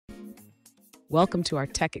Welcome to our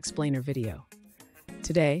Tech Explainer video.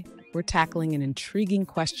 Today, we're tackling an intriguing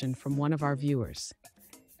question from one of our viewers.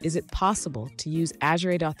 Is it possible to use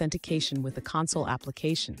Azure AD Authentication with a console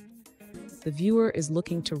application? The viewer is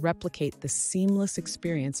looking to replicate the seamless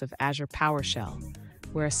experience of Azure PowerShell,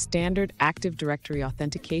 where a standard Active Directory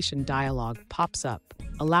authentication dialog pops up,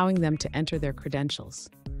 allowing them to enter their credentials.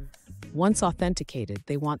 Once authenticated,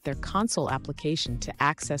 they want their console application to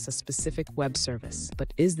access a specific web service.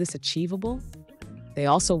 But is this achievable? They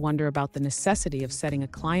also wonder about the necessity of setting a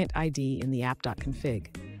client ID in the app.config,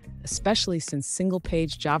 especially since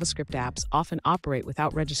single-page JavaScript apps often operate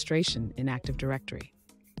without registration in Active Directory.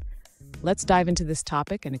 Let's dive into this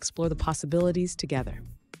topic and explore the possibilities together.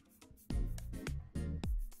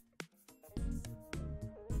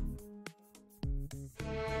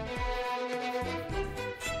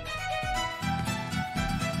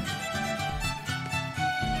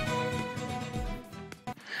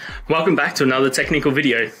 Welcome back to another technical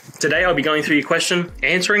video. Today I'll be going through your question,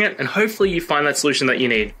 answering it, and hopefully you find that solution that you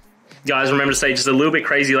need. Guys, remember to stay just a little bit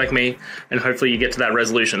crazy like me, and hopefully you get to that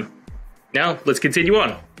resolution. Now, let's continue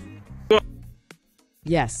on.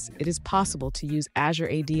 Yes, it is possible to use Azure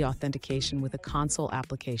AD authentication with a console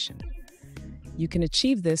application. You can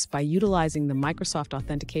achieve this by utilizing the Microsoft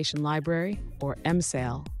Authentication Library, or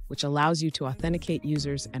MSAL, which allows you to authenticate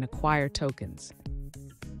users and acquire tokens.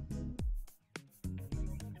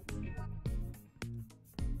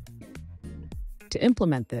 To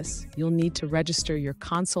implement this, you'll need to register your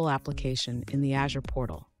console application in the Azure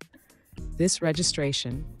portal. This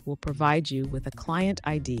registration will provide you with a client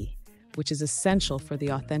ID, which is essential for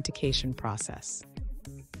the authentication process.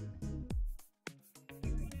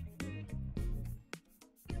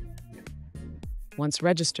 Once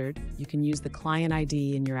registered, you can use the client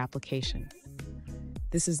ID in your application.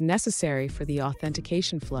 This is necessary for the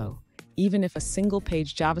authentication flow, even if a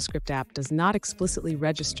single-page JavaScript app does not explicitly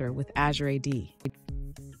register with Azure AD.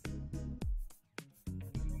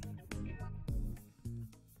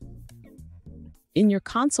 In your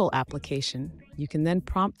console application, you can then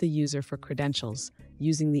prompt the user for credentials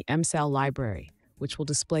using the MSAL library, which will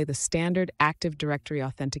display the standard Active Directory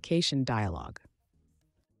authentication dialog.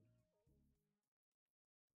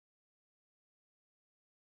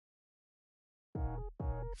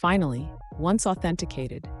 Finally, once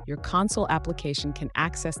authenticated, your console application can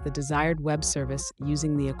access the desired web service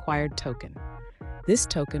using the acquired token. This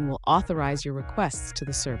token will authorize your requests to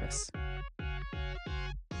the service.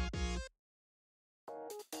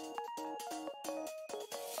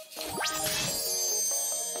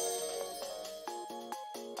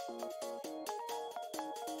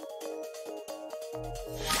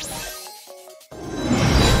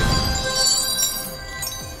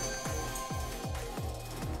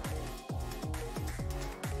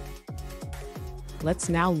 Let's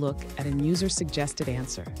now look at a user-suggested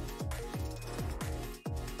answer.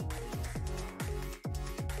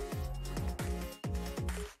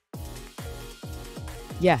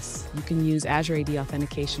 Yes, you can use Azure AD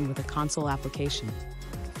authentication with a console application.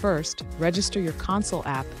 First, register your console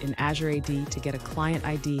app in Azure AD to get a client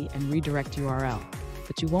ID and redirect URL,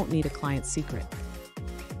 but you won't need a client secret.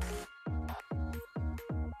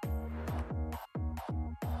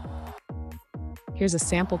 Here's a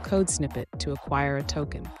sample code snippet to acquire a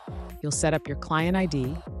token. You'll set up your client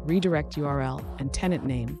ID, redirect URL, and tenant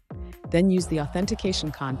name, then use the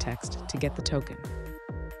authentication context to get the token.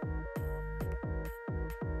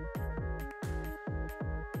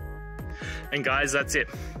 And guys, that's it.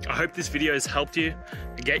 I hope this video has helped you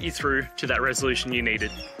to get you through to that resolution you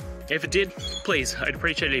needed. If it did, please, I'd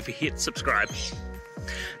appreciate it if you hit subscribe.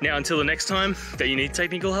 Now, until the next time that you need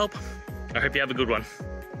technical help, I hope you have a good one.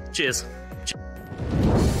 Cheers.